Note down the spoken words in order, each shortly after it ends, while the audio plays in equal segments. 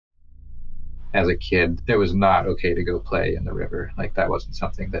as a kid, it was not okay to go play in the river. Like that wasn't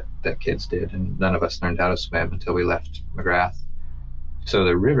something that kids did. And none of us learned how to swim until we left McGrath. So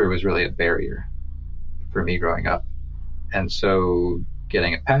the river was really a barrier for me growing up. And so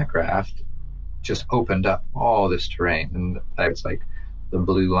getting a pack raft just opened up all this terrain. And I was like, the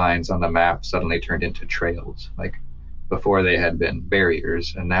blue lines on the map suddenly turned into trails. Like before they had been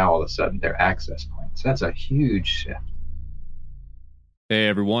barriers, and now all of a sudden they're access points. That's a huge shift. Hey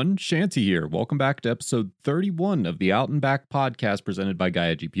everyone, Shanty here. Welcome back to episode 31 of the Out and Back podcast presented by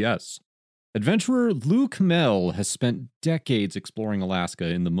Gaia GPS. Adventurer Luke Mell has spent decades exploring Alaska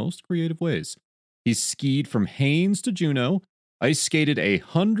in the most creative ways. He's skied from Haines to Juneau, ice skated a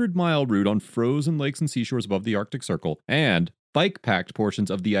 100-mile route on frozen lakes and seashores above the Arctic Circle, and bike-packed portions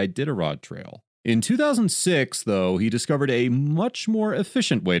of the Iditarod Trail. In 2006, though, he discovered a much more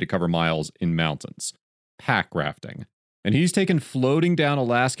efficient way to cover miles in mountains: pack rafting. And he's taken floating down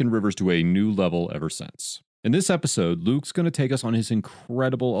Alaskan rivers to a new level ever since. In this episode, Luke's going to take us on his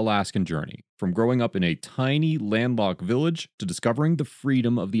incredible Alaskan journey, from growing up in a tiny, landlocked village to discovering the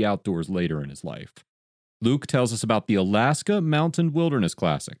freedom of the outdoors later in his life. Luke tells us about the Alaska Mountain Wilderness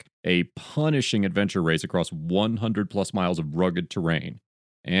Classic, a punishing adventure race across 100-plus miles of rugged terrain,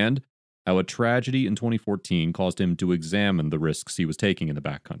 and how a tragedy in 2014 caused him to examine the risks he was taking in the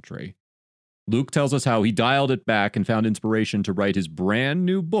backcountry. Luke tells us how he dialed it back and found inspiration to write his brand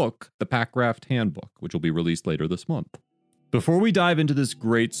new book, The Packraft Handbook, which will be released later this month. Before we dive into this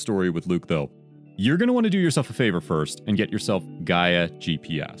great story with Luke, though, you're going to want to do yourself a favor first and get yourself Gaia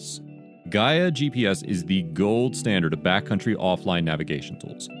GPS. Gaia GPS is the gold standard of backcountry offline navigation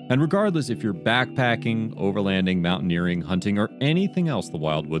tools. And regardless if you're backpacking, overlanding, mountaineering, hunting, or anything else the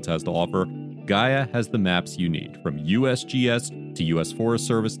Wild Woods has to offer, Gaia has the maps you need, from USGS to US Forest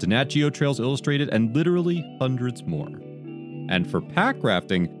Service to Nat Geo Trails Illustrated, and literally hundreds more. And for pack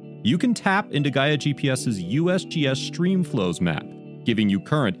rafting, you can tap into Gaia GPS's USGS Streamflows map, giving you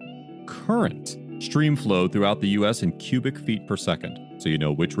current stream flow throughout the US in cubic feet per second, so you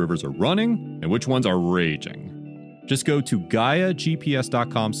know which rivers are running and which ones are raging. Just go to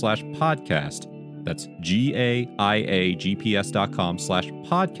GaiaGPS.com/podcast. That's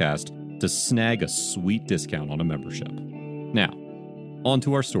GAIAGPS.com/podcast to snag a sweet discount on a membership. Now, on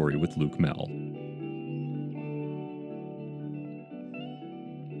to our story with Luke Mell.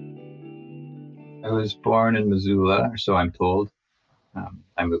 I was born in Missoula, or so I'm told.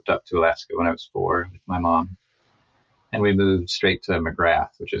 I moved up to Alaska when I was 4 with my mom. And we moved straight to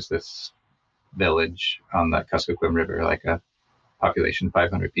McGrath, which is this village on the Kuskokwim River, like a population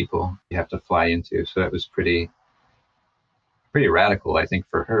 500 people you have to fly into. So that was pretty radical, I think,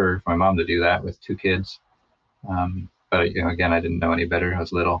 for my mom to do that with 2 kids. But again, I didn't know any better. I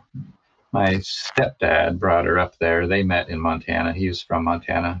was little. My stepdad brought her up there. They met in Montana. He was from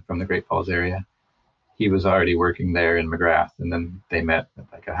Montana, from the Great Falls area. He was already working there in McGrath, and then they met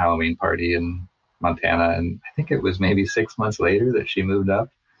at like a Halloween party in Montana. And I think it was maybe 6 months later that she moved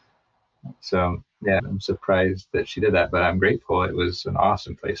up. So yeah, I'm surprised that she did that, but I'm grateful. It was an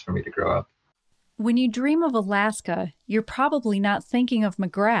awesome place for me to grow up. When you dream of Alaska, you're probably not thinking of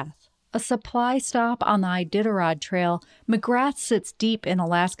McGrath. A supply stop on the Iditarod Trail, McGrath sits deep in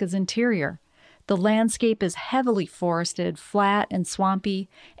Alaska's interior. The landscape is heavily forested, flat and swampy,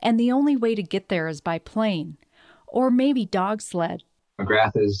 and the only way to get there is by plane. Or maybe dog sled.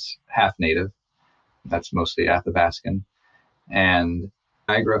 McGrath is half native. That's mostly Athabascan. And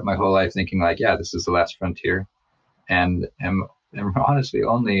I grew up my whole life thinking like, yeah, this is the last frontier. And am honestly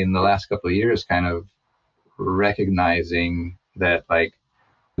only in the last couple of years kind of recognizing that like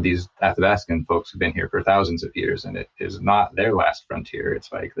these Athabascan folks have been here for thousands of years, and it is not their last frontier.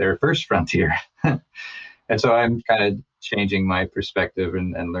 It's like their first frontier. And so I'm kind of changing my perspective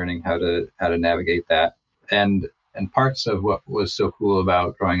and learning how to navigate that. And parts of what was so cool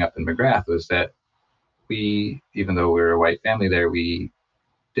about growing up in McGrath was that we, even though we were a white family there, we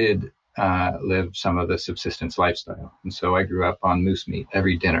did live some of the subsistence lifestyle. And so I grew up on moose meat.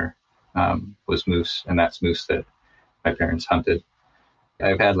 Every dinner was moose, and that's moose that my parents hunted.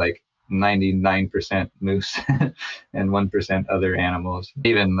 I've had like 99% moose and 1% other animals.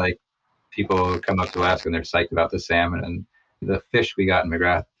 Even like people come up to Alaska and they're psyched about the salmon, and the fish we got in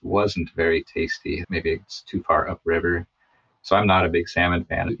McGrath wasn't very tasty. Maybe it's too far upriver. So I'm not a big salmon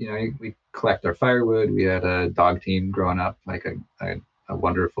fan. We collect our firewood. We had a dog team growing up, like a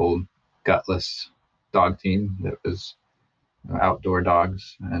wonderful gutless dog team that was outdoor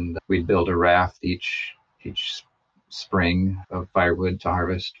dogs. And we'd build a raft each spring of firewood to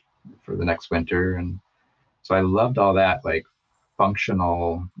harvest for the next winter. And so I loved all that like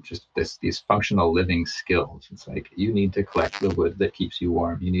functional, just these functional living skills. It's like you need to collect the wood that keeps you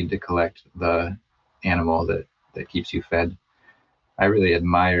warm. You need to collect the animal that keeps you fed. I really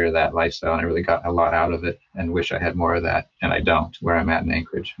admire that lifestyle, and I really got a lot out of it and wish I had more of that. And I don't, where I'm at in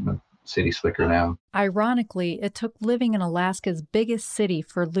Anchorage. I'm a city slicker now. Ironically, it took living in Alaska's biggest city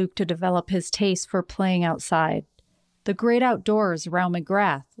for Luke to develop his taste for playing outside. The great outdoors around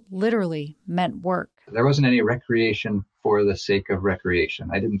McGrath literally meant work. There wasn't any recreation for the sake of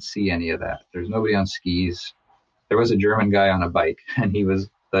recreation. I didn't see any of that. There's nobody on skis. There was a German guy on a bike, and he was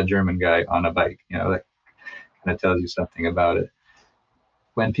the German guy on a bike. That kind of tells you something about it.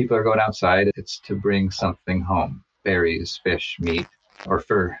 When people are going outside, it's to bring something home: berries, fish, meat, or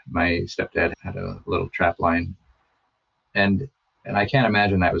fur. My stepdad had a little trap line, and I can't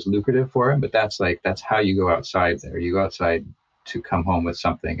imagine that was lucrative for him, but that's how you go outside there. You go outside to come home with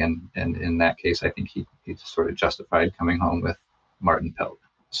something, and in that case, I think he sort of justified coming home with marten pelt.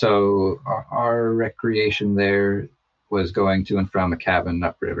 So our recreation there was going to and from a cabin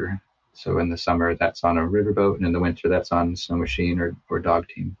upriver. So in the summer, that's on a riverboat, and in the winter, that's on snow machine or dog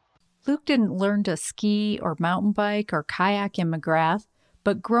team. Luke didn't learn to ski or mountain bike or kayak in McGrath,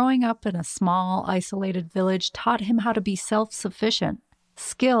 but growing up in a small, isolated village taught him how to be self-sufficient,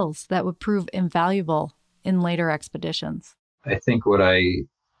 skills that would prove invaluable in later expeditions. I think what I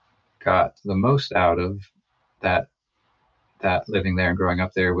got the most out of that living there and growing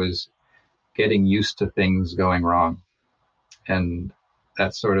up there was getting used to things going wrong. And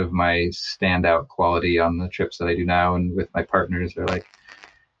that's sort of my standout quality on the trips that I do now. And with my partners, they're like,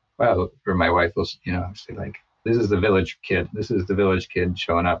 wow, or my wife will, say like, this is the village kid. This is the village kid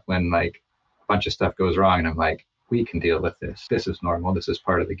showing up when like a bunch of stuff goes wrong. And I'm like, we can deal with this. This is normal. This is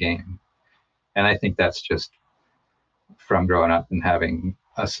part of the game. And I think that's just from growing up and having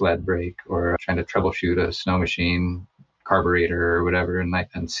a sled break or trying to troubleshoot a snow machine carburetor or whatever,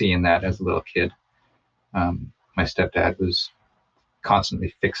 and seeing that as a little kid. My stepdad was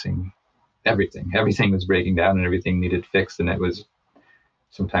constantly fixing everything. Everything was breaking down and everything needed fixed. And it was,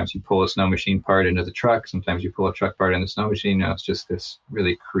 sometimes you pull a snow machine part into the truck, sometimes you pull a truck part in the snow machine. It's just this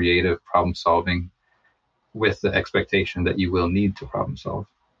really creative problem solving with the expectation that you will need to problem solve.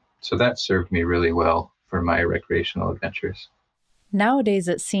 So that served me really well for my recreational adventures. Nowadays,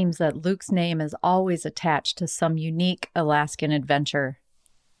 it seems that Luke's name is always attached to some unique Alaskan adventure.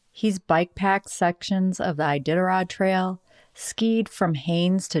 He's bike-packed sections of the Iditarod Trail, skied from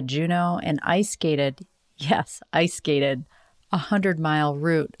Haines to Juneau, and ice-skated, yes, ice-skated, a 100-mile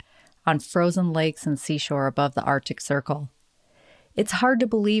route on frozen lakes and seashore above the Arctic Circle. It's hard to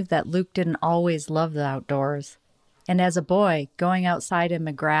believe that Luke didn't always love the outdoors. And as a boy, going outside in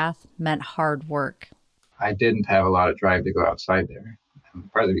McGrath meant hard work. I didn't have a lot of drive to go outside there,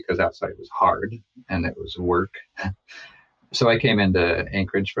 partly because outside was hard and it was work. So I came into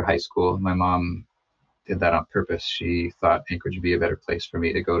Anchorage for high school. My mom did that on purpose. She thought Anchorage would be a better place for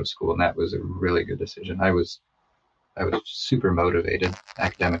me to go to school, and that was a really good decision. I was super motivated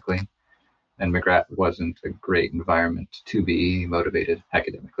academically, and McGrath wasn't a great environment to be motivated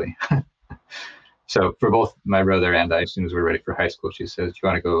academically. So for both my brother and I, as soon as we were ready for high school, she says, do you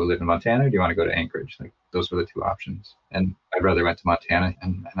want to go live in Montana or do you want to go to Anchorage? Like, those were the two options. And my brother went to Montana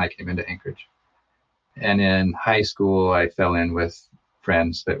and I came into Anchorage. And in high school, I fell in with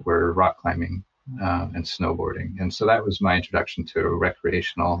friends that were rock climbing and snowboarding. And so that was my introduction to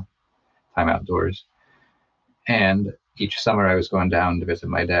recreational time outdoors. And each summer I was going down to visit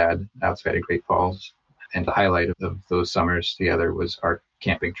my dad outside of Great Falls. And the highlight of those summers together was our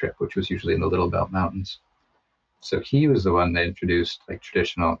camping trip, which was usually in the Little Belt Mountains. So he was the one that introduced like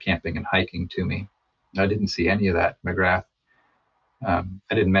traditional camping and hiking to me. I didn't see any of that in McGrath. I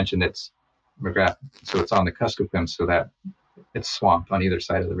didn't mention it's McGrath, so it's on the Kuskokwim, so that it's swamp on either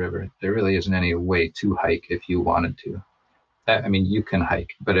side of the river. There really isn't any way to hike if you wanted to. I mean, you can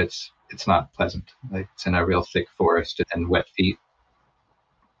hike, but it's not pleasant. Like, it's in a real thick forest and wet feet.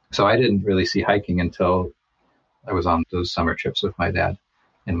 So I didn't really see hiking until I was on those summer trips with my dad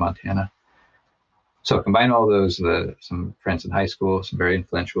in Montana. So combine all those, some friends in high school, some very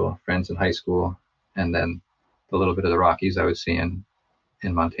influential friends in high school, and then the little bit of the Rockies I was seeing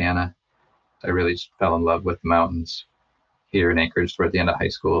in Montana. I really just fell in love with the mountains here in Anchorage toward the end of high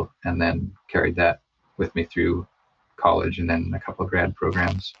school, and then carried that with me through college and then a couple of grad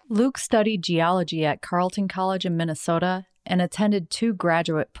programs. Luke studied geology at Carleton College in Minnesota and attended 2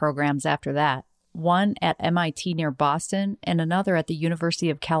 graduate programs after that, one at MIT near Boston and another at the University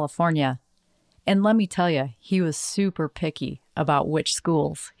of California. And let me tell you, he was super picky about which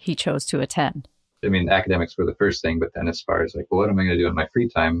schools he chose to attend. I mean, academics were the first thing, but then as far as like, well, what am I going to do in my free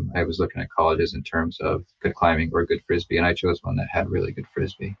time? I was looking at colleges in terms of good climbing or good Frisbee, and I chose one that had really good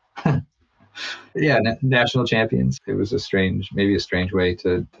Frisbee. Yeah, national champions. It was maybe a strange way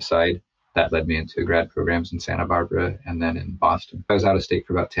to decide. That led me into grad programs in Santa Barbara and then in Boston. I was out of state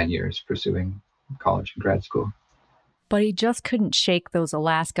for about 10 years pursuing college and grad school. But he just couldn't shake those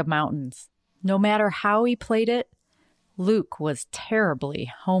Alaska mountains. No matter how he played it, Luke was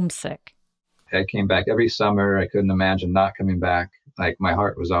terribly homesick. I came back every summer. I couldn't imagine not coming back. Like, my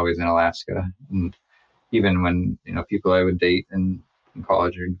heart was always in Alaska. And even when, people I would date in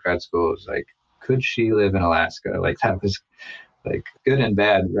college or in grad school, it was like, could she live in Alaska? Like, that was like good and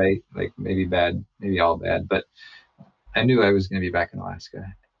bad, right? Like, maybe bad, maybe all bad. But I knew I was going to be back in Alaska.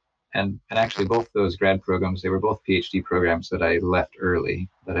 And actually, both those grad programs, they were both PhD programs that I left early,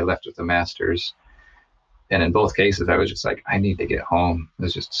 that I left with a master's. And in both cases, I was just like, I need to get home. I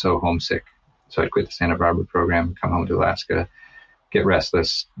was just so homesick. So I'd quit the Santa Barbara program, come home to Alaska, get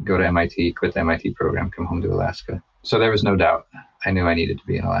restless, go to MIT, quit the MIT program, come home to Alaska. So there was no doubt. I knew I needed to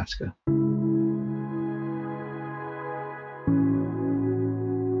be in Alaska.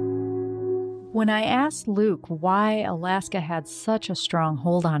 When I asked Luke why Alaska had such a strong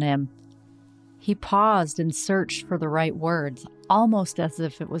hold on him, he paused and searched for the right words, almost as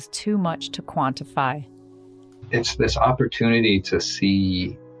if it was too much to quantify. It's this opportunity to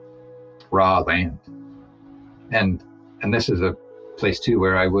see raw land. And this is a place too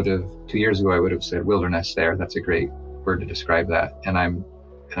where 2 years ago, I would have said wilderness there. That's a great word to describe that. And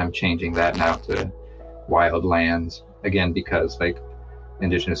I'm changing that now to wild lands, again, because like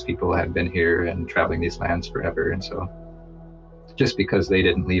Indigenous people have been here and traveling these lands forever. And so just because they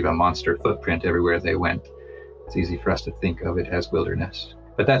didn't leave a monster footprint everywhere they went, it's easy for us to think of it as wilderness.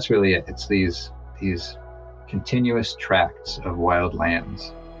 But that's really it. It's these continuous tracts of wild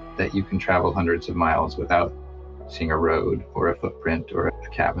lands that you can travel hundreds of miles without seeing a road or a footprint or a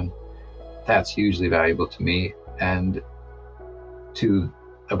cabin. That's hugely valuable to me and to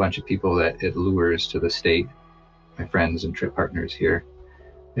a bunch of people that it lures to the state, my friends and trip partners here.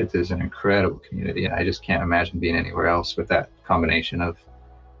 It is an incredible community, and I just can't imagine being anywhere else with that combination of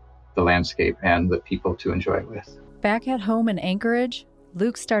the landscape and the people to enjoy it with. Back at home in Anchorage,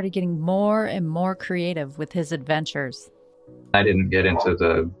 Luke started getting more and more creative with his adventures. I didn't get into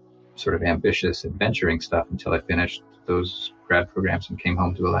the sort of ambitious adventuring stuff until I finished those grad programs and came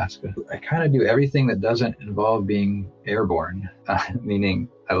home to Alaska. I kind of do everything that doesn't involve being airborne, meaning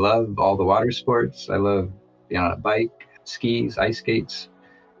I love all the water sports. I love being on a bike, skis, ice skates.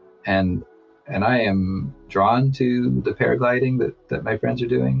 And I am drawn to the paragliding that my friends are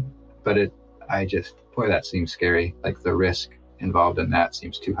doing, but that seems scary. Like the risk involved in that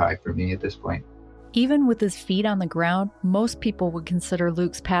seems too high for me at this point. Even with his feet on the ground, most people would consider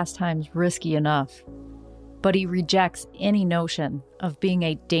Luke's pastimes risky enough. But he rejects any notion of being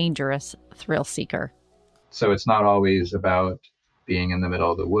a dangerous thrill seeker. So it's not always about being in the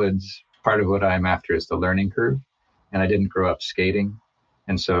middle of the woods. Part of what I'm after is the learning curve. And I didn't grow up skating.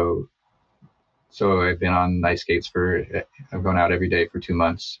 And so I've been on ice skates I've gone out every day for 2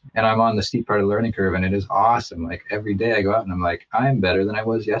 months, and I'm on the steep part of the learning curve, and it is awesome. Like every day I go out and I'm like, I'm better than I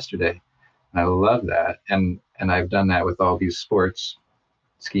was yesterday. And I love that. And I've done that with all these sports,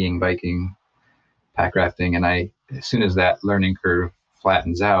 skiing, biking, pack rafting. And as soon as that learning curve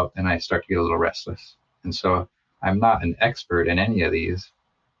flattens out, then I start to get a little restless. And so I'm not an expert in any of these,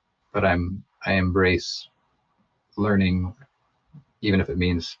 but I embrace learning, even if it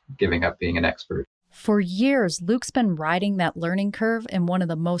means giving up being an expert. For years, Luke's been riding that learning curve in one of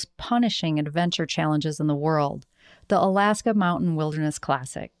the most punishing adventure challenges in the world, the Alaska Mountain Wilderness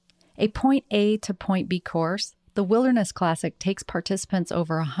Classic. A point A to point B course, the Wilderness Classic takes participants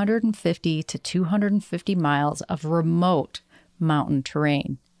over 150 to 250 miles of remote mountain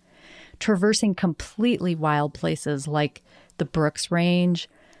terrain, traversing completely wild places like the Brooks Range,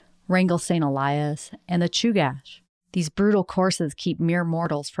 Wrangell St. Elias, and the Chugach. These brutal courses keep mere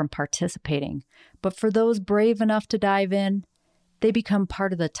mortals from participating, but for those brave enough to dive in, they become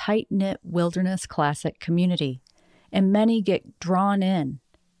part of the tight-knit Wilderness Classic community, and many get drawn in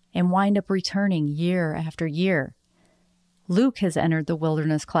and wind up returning year after year. Luke has entered the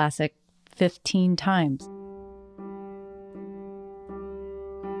Wilderness Classic 15 times.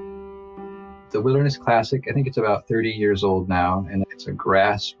 The Wilderness Classic, I think it's about 30 years old now, and it's a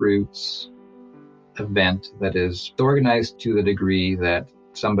grassroots event that is organized to the degree that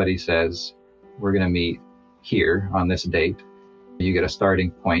somebody says, we're going to meet here on this date. You get a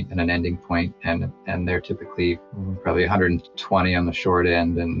starting point and an ending point, and they're typically probably 120 on the short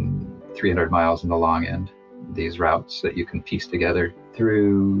end and 300 miles on the long end. These routes that you can piece together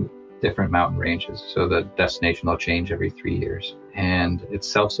through different mountain ranges. So the destination will change every 3 years. And it's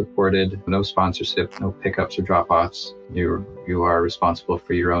self-supported, no sponsorship, no pickups or drop-offs. You are responsible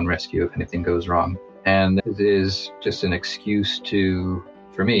for your own rescue if anything goes wrong. And it is just an excuse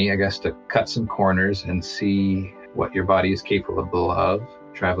for me, I guess, to cut some corners and see what your body is capable of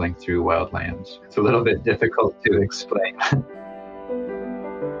traveling through wild lands. It's a little bit difficult to explain.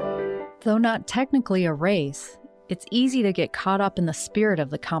 Though not technically a race, it's easy to get caught up in the spirit of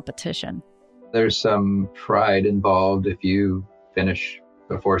the competition. There's some pride involved if you finish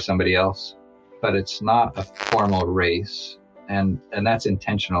before somebody else, but it's not a formal race. And that's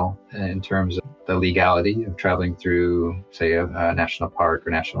intentional in terms of the legality of traveling through, say, a national park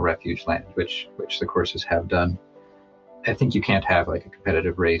or national refuge land, which the courses have done. I think you can't have like a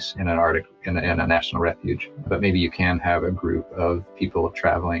competitive race in a national refuge, but maybe you can have a group of people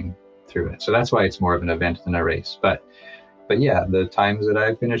traveling through it. So that's why it's more of an event than a race. But yeah, the times that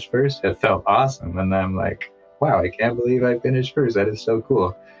I finished first have felt awesome. And I'm like, wow, I can't believe I finished first. That is so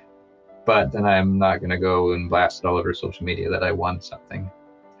cool. But then I'm not going to go and blast it all over social media that I won something.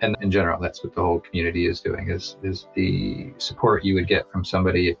 And in general, that's what the whole community is doing, is the support you would get from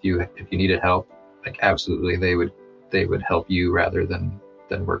somebody if you needed help. Like, absolutely, they would help you rather than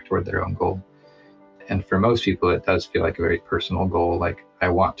work toward their own goal. And for most people, it does feel like a very personal goal. Like, I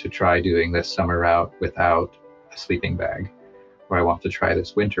want to try doing this summer route without a sleeping bag, or I want to try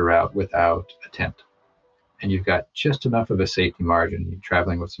this winter route without a tent. And you've got just enough of a safety margin. You're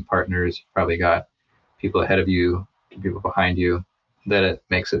traveling with some partners, you've probably got people ahead of you, people behind you, that it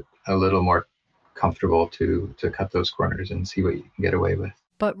makes it a little more comfortable to cut those corners and see what you can get away with.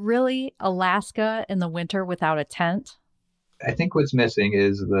 But really, Alaska in the winter without a tent? I think what's missing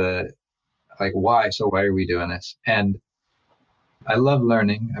is why? So why are we doing this? And I love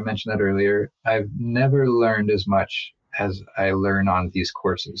learning. I mentioned that earlier. I've never learned as much as I learn on these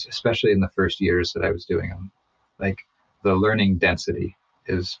courses, especially in the first years that I was doing them. Like, the learning density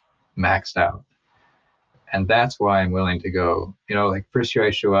is maxed out. And that's why I'm willing to go. Like, first year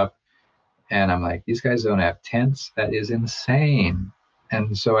I show up and I'm like, these guys don't have tents. That is insane.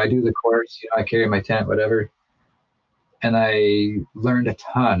 And so I do the course, I carry my tent, whatever. And I learned a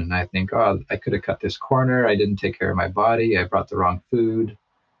ton. And I think, oh, I could have cut this corner. I didn't take care of my body. I brought the wrong food.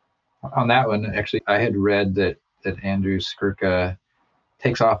 On that one, actually, I had read that Andrew Skurka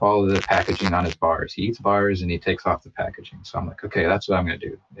takes off all of the packaging on his bars. He eats bars and he takes off the packaging. So I'm like, okay, that's what I'm going to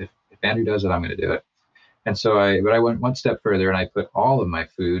do. If Andrew does it, I'm going to do it. And so I went one step further and I put all of my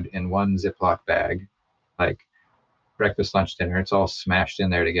food in one Ziploc bag, like breakfast, lunch, dinner. It's all smashed in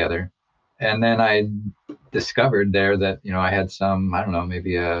there together. And then I discovered there that, I had some, I don't know,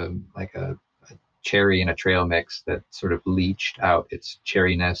 maybe a cherry in a trail mix that sort of leached out its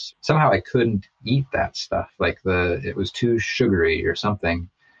cherryness. Somehow I couldn't eat that stuff. Like, it was too sugary or something.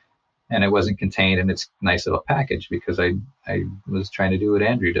 And it wasn't contained in its nice little package because I was trying to do what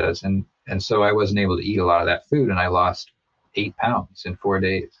Andrew does. And so I wasn't able to eat a lot of that food. And I lost 8 pounds in 4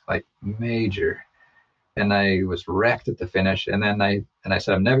 days, like major. And I was wrecked at the finish. And then I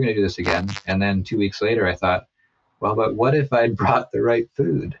said, I'm never going to do this again. And then 2 weeks later, I thought, well, but what if I'd brought the right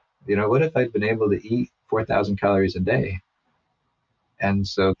food? What if I'd been able to eat 4,000 calories a day? And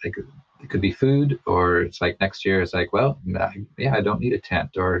so it could be food, or it's like next year, it's like, well, yeah, I don't need a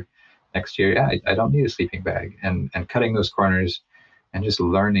tent. Or next year, yeah, I don't need a sleeping bag. And cutting those corners and just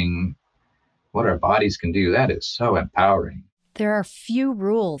learning what our bodies can do, that is so empowering. There are few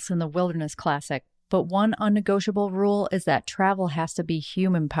rules in the Wilderness Classic, but one unnegotiable rule is that travel has to be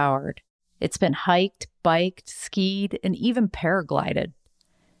human-powered. It's been hiked, biked, skied, and even paraglided.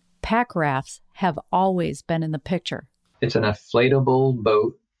 Pack rafts have always been in the picture. It's an inflatable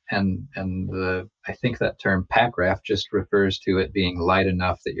boat, and I think that term pack raft just refers to it being light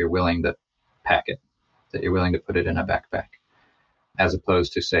enough that you're willing to pack it, that you're willing to put it in a backpack, as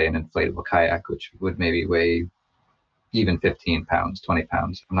opposed to, say, an inflatable kayak, which would maybe weigh even 15 pounds, 20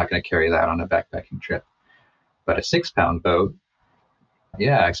 pounds. I'm not going to carry that on a backpacking trip. But a 6-pound boat,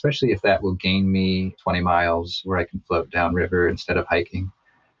 yeah, especially if that will gain me 20 miles where I can float downriver instead of hiking.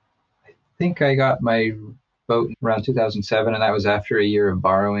 I think I got my boat around 2007, and that was after a year of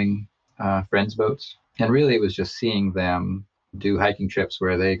borrowing friends' boats. And really, it was just seeing them do hiking trips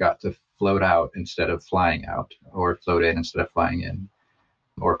where they got to float out instead of flying out, or float in instead of flying in,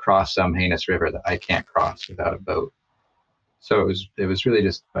 or cross some heinous river that I can't cross without a boat. So it was really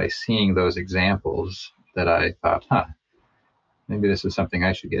just by seeing those examples that I thought, maybe this is something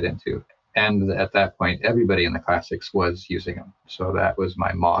I should get into. And at that point, everybody in the classics was using them. So that was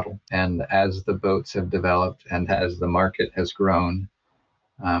my model. And as the boats have developed and as the market has grown,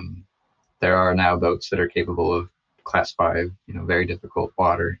 there are now boats that are capable of class 5, very difficult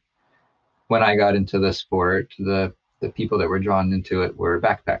water. when I got into the sport, the people that were drawn into it were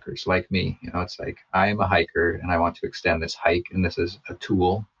backpackers like me. It's like, I am a hiker and I want to extend this hike, and this is a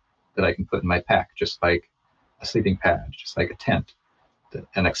tool that I can put in my pack, just like a sleeping pad, just like a tent,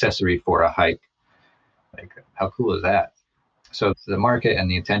 an accessory for a hike. Like, how cool is that? So the market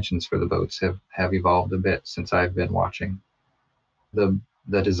and the intentions for the boats have evolved a bit since I've been watching. The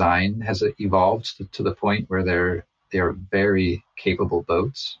design has evolved to the point where they are very capable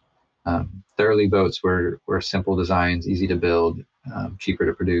boats. The early boats were simple designs, easy to build, cheaper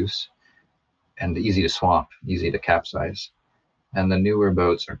to produce, and easy to swamp, easy to capsize. And the newer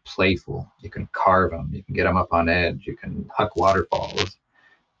boats are playful. You can carve them, you can get them up on edge, you can huck waterfalls.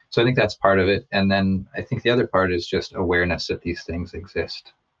 So I think that's part of it. And then I think the other part is just awareness that these things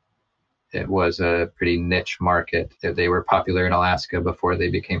exist. It was a pretty niche market. They were popular in Alaska before they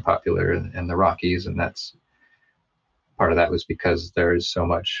became popular in the Rockies. And that's part of that was because there's so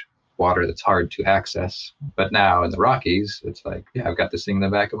much water that's hard to access. But now in the Rockies, it's like, yeah, I've got this thing in the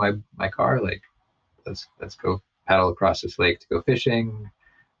back of my car. Like, let's go paddle across this lake to go fishing,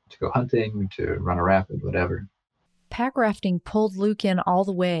 to go hunting, to run a rapid, whatever. Pack rafting pulled Luke in all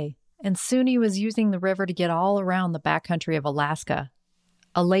the way, and soon he was using the river to get all around the backcountry of Alaska.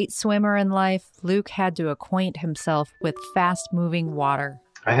 A late swimmer in life, Luke had to acquaint himself with fast-moving water.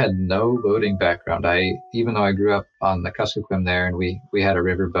 I had no boating background. Even though I grew up on the Kuskokwim there, and we had a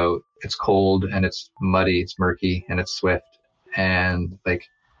river boat. It's cold and it's muddy, it's murky, and it's swift. And like,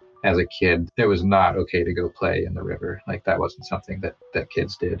 as a kid, it was not okay to go play in the river. Like, that wasn't something that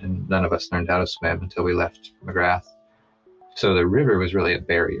kids did, and none of us learned how to swim until we left McGrath. So the river was really a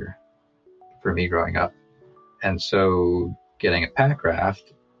barrier for me growing up. And so getting a pack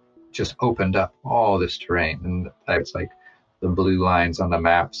raft just opened up all this terrain. And it's like the blue lines on the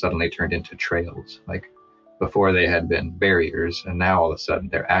map suddenly turned into trails. Like, before they had been barriers, and now all of a sudden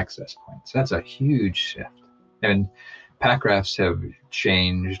they're access points. That's a huge shift. And pack rafts have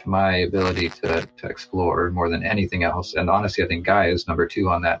changed my ability to explore more than anything else. And honestly, I think Gaia is number 2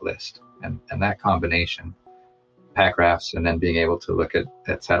 on that list. And that combination, pack rafts and then being able to look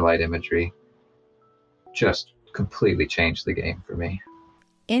at satellite imagery, just completely changed the game for me.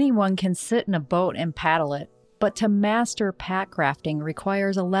 Anyone can sit in a boat and paddle it, but to master pack rafting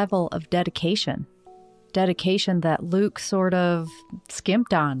requires a level of dedication. Dedication that Luke sort of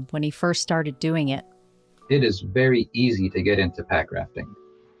skimped on when he first started doing it. It is very easy to get into pack rafting.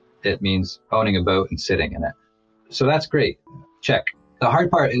 It means owning a boat and sitting in it. So that's great. Check. The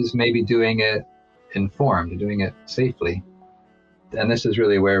hard part is maybe doing it informed, doing it safely. And this is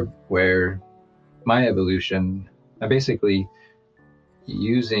really where my evolution, I'm basically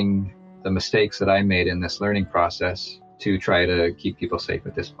using the mistakes that I made in this learning process to try to keep people safe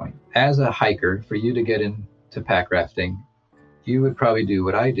at this point. As a hiker, for you to get into pack rafting, you would probably do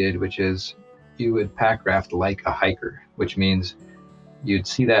what I did, which is you would pack raft like a hiker, which means you'd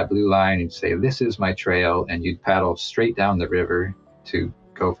see that blue line and say, this is my trail, and you'd paddle straight down the river to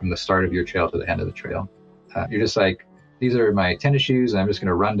go from the start of your trail to the end of the trail. You're just like, these are my tennis shoes, and I'm just going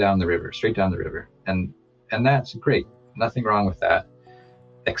to run down the river, straight down the river. And that's great. Nothing wrong with that.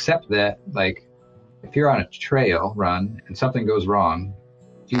 Except that, like, if you're on a trail run and something goes wrong,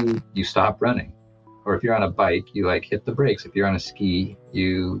 you stop running. Or if you're on a bike, you like hit the brakes. If you're on a ski,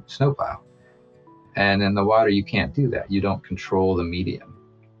 you snowplow. And in the water, you can't do that. You don't control the medium.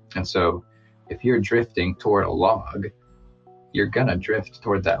 And so if you're drifting toward a log, you're gonna drift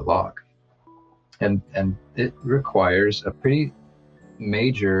toward that log. And it requires a pretty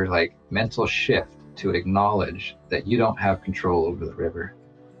major like mental shift to acknowledge that you don't have control over the river,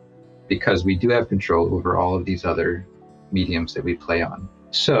 because we do have control over all of these other mediums that we play on.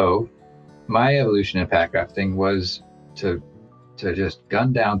 So my evolution in pack rafting was to just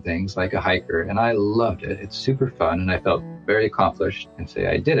gun down things like a hiker, and I loved it. It's super fun, and I felt very accomplished and say,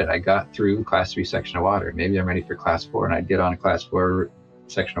 I did it. I got through class 3 section of water. Maybe I'm ready for class 4, and I'd get on a class 4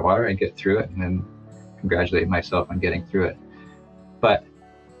 section of water, I'd get through it, and then congratulate myself on getting through it. But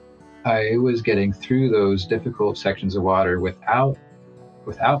I was getting through those difficult sections of water without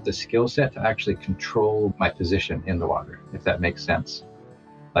the skill set to actually control my position in the water, if that makes sense.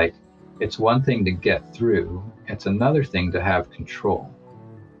 Like, it's one thing to get through, it's another thing to have control.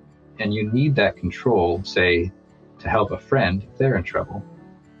 And you need that control, say, to help a friend if they're in trouble.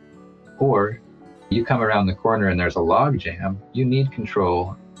 Or you come around the corner and there's a log jam, you need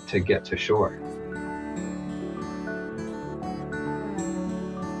control to get to shore.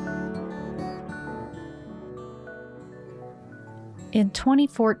 In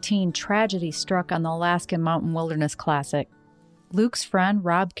 2014, tragedy struck on the Alaskan Mountain Wilderness Classic. Luke's friend,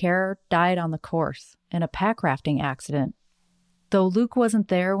 Rob Kerr, died on the course in a pack rafting accident. Though Luke wasn't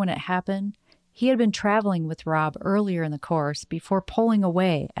there when it happened, he had been traveling with Rob earlier in the course before pulling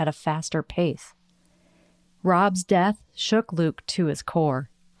away at a faster pace. Rob's death shook Luke to his core.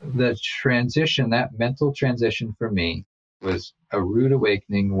 The transition, that mental transition for me, was a rude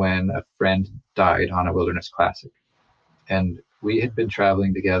awakening when a friend died on a wilderness classic. And we had been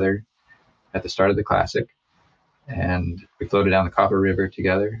traveling together at the start of the classic, and we floated down the Copper River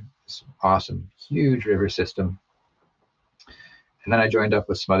together. This awesome, huge river system. And then I joined up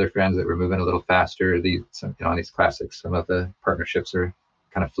with some other friends that were moving a little faster. On these classics, some of the partnerships are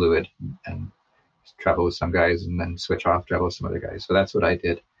kind of fluid, and travel with some guys and then switch off, travel with some other guys. So that's what I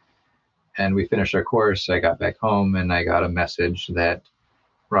did. And we finished our course. I got back home and I got a message that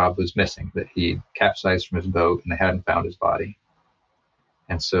Rob was missing, that he capsized from his boat and they hadn't found his body.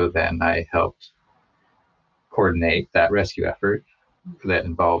 And so then I helped coordinate that rescue effort that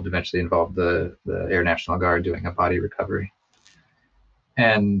eventually involved the Air National Guard doing a body recovery.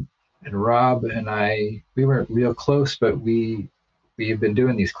 And Rob and I, we weren't real close, but we have been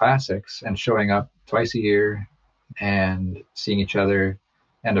doing these classics and showing up twice a year and seeing each other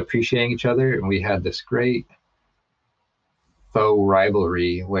and appreciating each other. And we had this great faux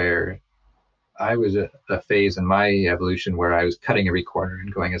rivalry where I was at a phase in my evolution where I was cutting every corner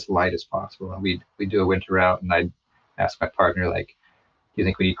and going as light as possible. And we'd do a winter out and I'd ask my partner, like, do you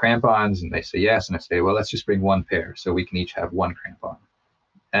think we need crampons? And they say yes. And I say, well, let's just bring one pair so we can each have one crampon.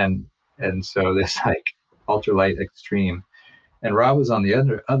 And so this like ultralight extreme. And Rob was on the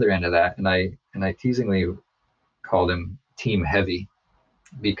other end of that. And I teasingly called him Team Heavy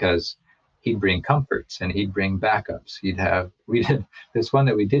because he'd bring comforts and he'd bring backups. We did this one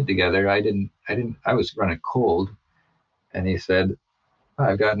that we did together. I was running cold. And he said, oh,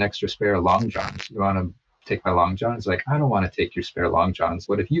 I've got an extra spare long johns. You want to take my long johns? Like, I don't want to take your spare long johns.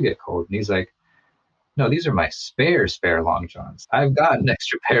 What if you get cold? And he's like, no, these are my spare long johns. I've got an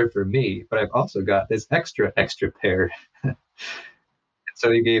extra pair for me, but I've also got this extra pair.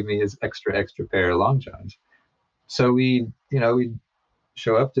 So he gave me his extra pair of long johns. So we'd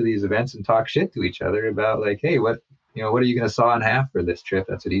show up to these events and talk shit to each other about like, hey, what are you going to saw in half for this trip?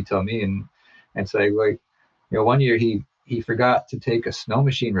 That's what he'd tell me. And say like, one year he forgot to take a snow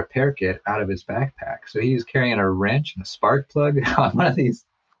machine repair kit out of his backpack. So he was carrying a wrench and a spark plug on one of these.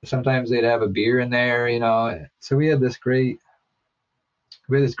 Sometimes they'd have a beer in there, So we had this great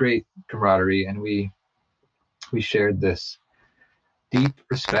camaraderie, and we shared this deep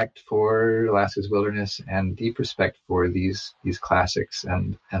respect for Alaska's wilderness and deep respect for these classics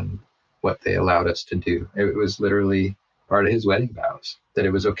and what they allowed us to do. It was literally part of his wedding vows that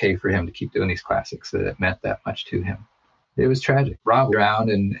it was okay for him to keep doing these classics, that it meant that much to him. It was tragic. Rob drowned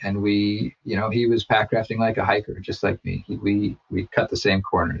and we, he was pack rafting like a hiker, just like me. We cut the same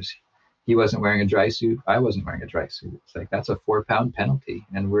corners. He wasn't wearing a dry suit. I wasn't wearing a dry suit. It's like, that's a 4-pound penalty.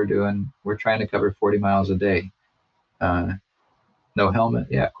 And we're trying to cover 40 miles a day. No helmet.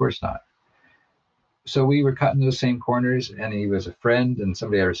 Yeah, of course not. So we were cutting those same corners, and he was a friend and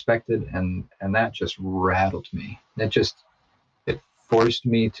somebody I respected. And that just rattled me. It forced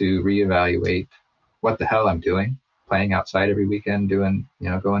me to reevaluate what the hell I'm doing. Playing outside every weekend, going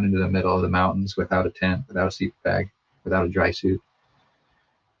into the middle of the mountains without a tent, without a sleeping bag, without a dry suit.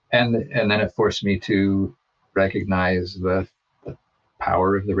 And then it forced me to recognize the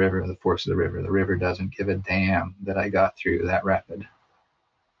power of the river, the force of the river. The river doesn't give a damn that I got through that rapid.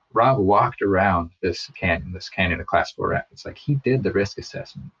 Rob walked around this canyon of Class 4 rapids. Like, he did the risk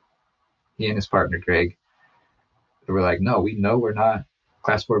assessment. He and his partner, Greg, they were like, no, we know we're not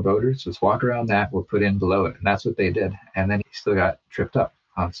Class 4 boaters. Let's walk around that. We'll put in below it. And that's what they did. And then he still got tripped up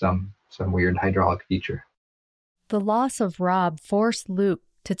on some weird hydraulic feature. The loss of Rob forced Luke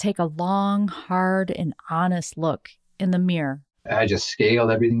to take a long, hard, and honest look in the mirror. I just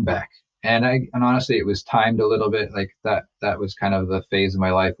scaled everything back. And honestly, it was timed a little bit like that. That was kind of the phase of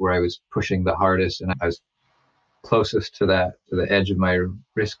my life where I was pushing the hardest and I was closest to the edge of my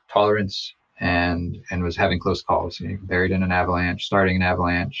risk tolerance and was having close calls, buried in an avalanche, starting an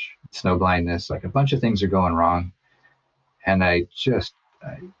avalanche, snow blindness, like a bunch of things are going wrong. And it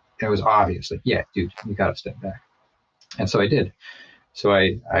was obvious, like, yeah, dude, you got to step back. And so I did. So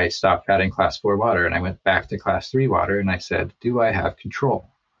I stopped cutting Class 4 water and I went back to Class 3 water and I said, do I have control?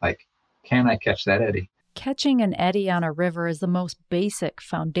 Like, can I catch that eddy? Catching an eddy on a river is the most basic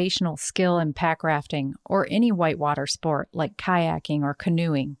foundational skill in pack rafting or any whitewater sport like kayaking or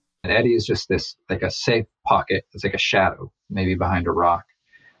canoeing. An eddy is just this, like a safe pocket. It's like a shadow, maybe behind a rock,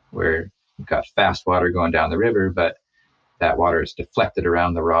 where you've got fast water going down the river, but that water is deflected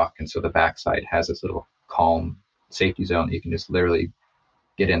around the rock. And so the backside has this little calm safety zone that you can just literally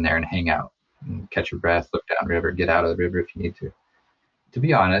get in there and hang out and catch your breath, look down river, get out of the river if you need to. to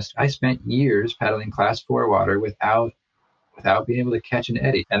be honest, I spent years paddling class 4 water without being able to catch an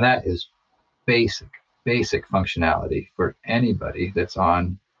eddy. And that is basic functionality for anybody that's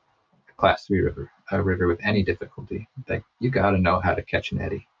on a class 3 river, a river with any difficulty. Like, you got to know how to catch an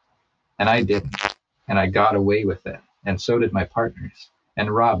eddy. And I didn't. And I got away with it. And so did my partners. And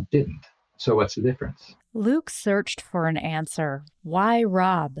Rob didn't. So what's the difference? Luke searched for an answer. Why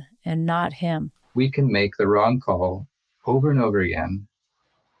Rob and not him? We can make the wrong call over and over again,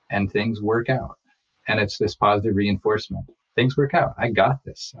 and things work out. And it's this positive reinforcement. Things work out. I got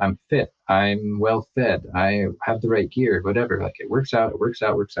this. I'm fit. I'm well fed. I have the right gear, whatever. Like, it works out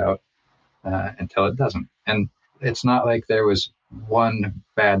until it doesn't. And it's not like there was one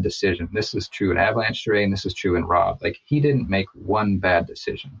bad decision. This is true in Avalanche Terrain. This is true in Rob. Like, he didn't make one bad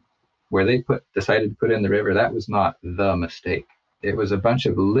decision. Where they decided to put in the river, that was not the mistake. It was a bunch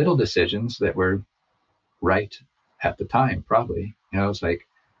of little decisions that were right at the time, probably. It's like,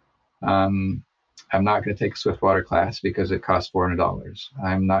 I'm not going to take a Swiftwater class because it costs $400.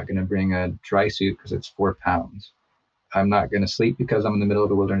 I'm not going to bring a dry suit because it's 4 pounds. I'm not going to sleep because I'm in the middle of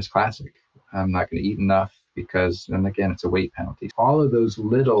the Wilderness Classic. I'm not going to eat enough because, and again, it's a weight penalty. All of those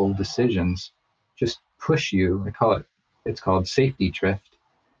little decisions just push you. It's called safety drift.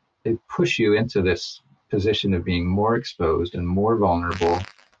 They push you into this position of being more exposed and more vulnerable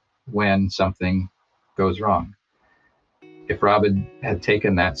when something goes wrong. If Rob had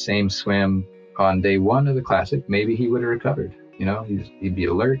taken that same swim on day 1 of the Classic, maybe he would have recovered. He'd be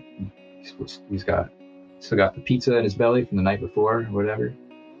alert. He's still got the pizza in his belly from the night before or whatever.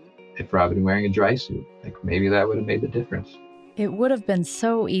 If Rob had been wearing a dry suit, like, maybe that would have made the difference. It would have been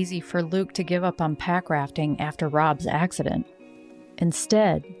so easy for Luke to give up on pack rafting after Rob's accident.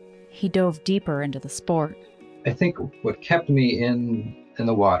 Instead, he dove deeper into the sport. I think what kept me in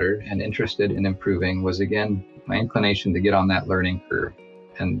the water and interested in improving was, again, my inclination to get on that learning curve.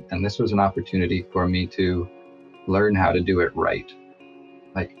 And this was an opportunity for me to learn how to do it right.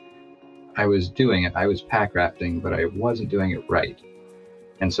 Like, I was doing it, I was pack rafting, but I wasn't doing it right.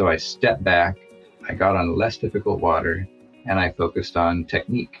 And so I stepped back, I got on less difficult water, and I focused on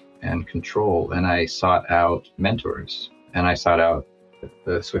technique and control, and I sought out mentors, and I sought out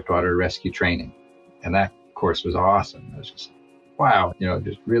the Swiftwater rescue training. And that course was awesome. It was just, wow, it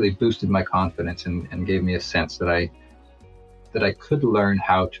just really boosted my confidence and gave me a sense that I could learn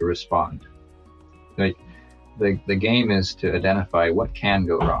how to respond. Like, the game is to identify what can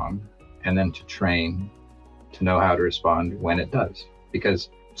go wrong and then to train to know how to respond when it does. Because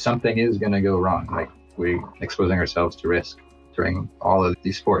something is going to go wrong. Like, we're exposing ourselves to risk during all of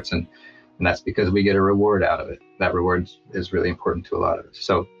these sports. And that's because we get a reward out of it. That reward is really important to a lot of us.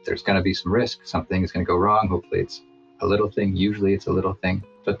 So there's going to be some risk. Something is going to go wrong. Hopefully it's a little thing. Usually it's a little thing.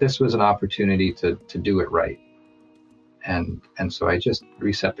 But this was an opportunity to do it right. And so I just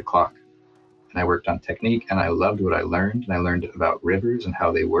reset the clock. And I worked on technique, and I loved what I learned. And I learned about rivers and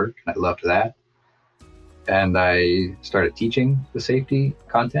how they work. And I loved that. And I started teaching the safety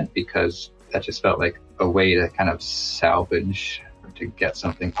content because that just felt like a way to kind of salvage or to get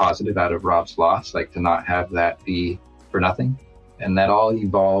something positive out of Rob's loss, like to not have that be for nothing. And that all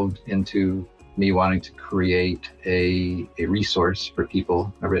evolved into me wanting to create a resource for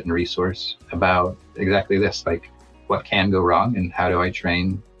people, a written resource about exactly this, like what can go wrong and how do I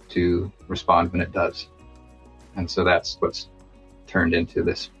train to respond when it does. And so that's what's turned into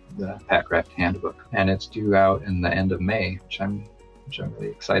the Pack Raft Handbook, and it's due out in the end of May, which I'm really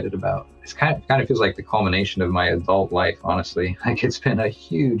excited about. It's kind of feels like the culmination of my adult life, honestly. Like, it's been a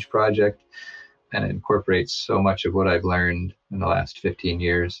huge project, and it incorporates so much of what I've learned in the last 15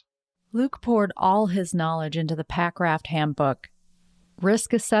 years. Luke poured all his knowledge into the Pack Raft Handbook.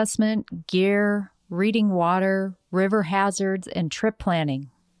 Risk assessment, gear, reading water, river hazards, and trip planning.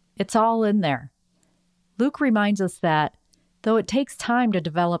 It's all in there. Luke reminds us that though it takes time to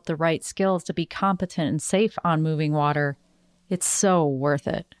develop the right skills to be competent and safe on moving water, it's so worth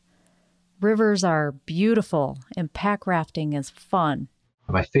it. Rivers are beautiful, and pack rafting is fun.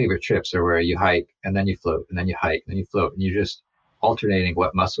 My favorite trips are where you hike, and then you float, and then you hike, and then you float, and you're just alternating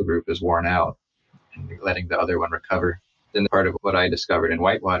what muscle group is worn out and letting the other one recover. Then the part of what I discovered in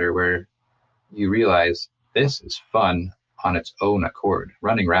whitewater where you realize this is fun on its own accord.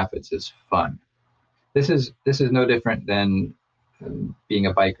 Running rapids is fun. This is no different than being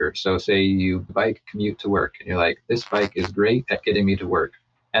a biker. So say you bike commute to work and you're like, this bike is great at getting me to work.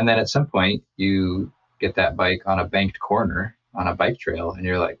 And then at some point you get that bike on a banked corner on a bike trail and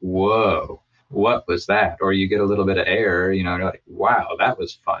you're like, whoa, what was that? Or you get a little bit of air, and you're like, wow, that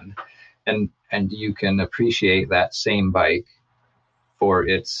was fun. And you can appreciate that same bike for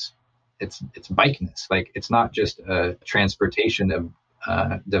its bikeness. Like, it's not just a transportation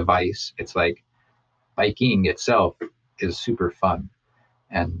device. It's like biking itself is super fun,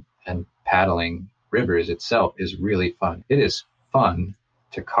 and paddling rivers itself is really fun. It is fun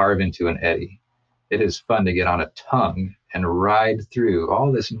to carve into an eddy. It is fun to get on a tongue and ride through all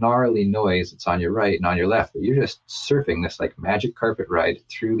this gnarly noise that's on your right and on your left, but you're just surfing this like magic carpet ride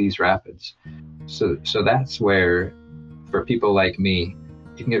through these rapids. So that's where, for people like me,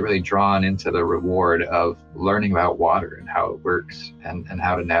 you can get really drawn into the reward of learning about water and how it works and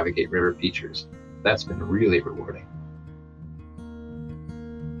how to navigate river features. That's been really rewarding.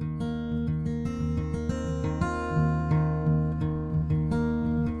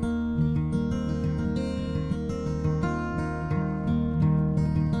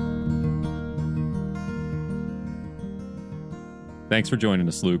 Thanks for joining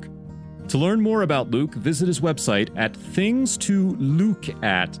us, Luke. To learn more about Luke, visit his website at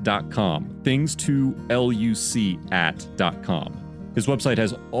thingstolucat.com, thingstolucat.com. His website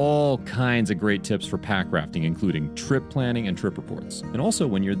has all kinds of great tips for pack rafting, including trip planning and trip reports. And also,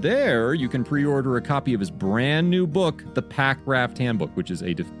 when you're there, you can pre-order a copy of his brand new book, The Pack Raft Handbook, which is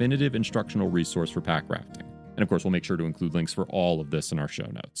a definitive instructional resource for pack rafting. And of course, we'll make sure to include links for all of this in our show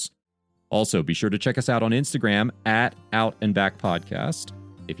notes. Also, be sure to check us out on Instagram at Out and Back Podcast.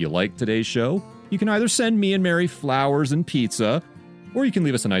 If you like today's show, you can either send me and Mary flowers and pizza, or you can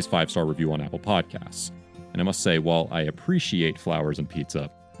leave us a nice 5-star review on Apple Podcasts. And I must say, while I appreciate flowers and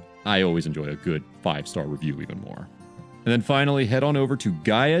pizza, I always enjoy a good 5-star review even more. And then finally, head on over to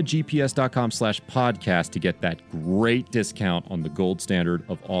GaiaGPS.com/podcast to get that great discount on the gold standard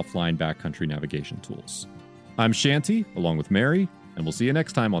of offline backcountry navigation tools. I'm Shanti, along with Mary, and we'll see you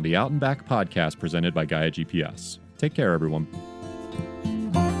next time on the Out and Back Podcast presented by Gaia GPS. Take care, everyone.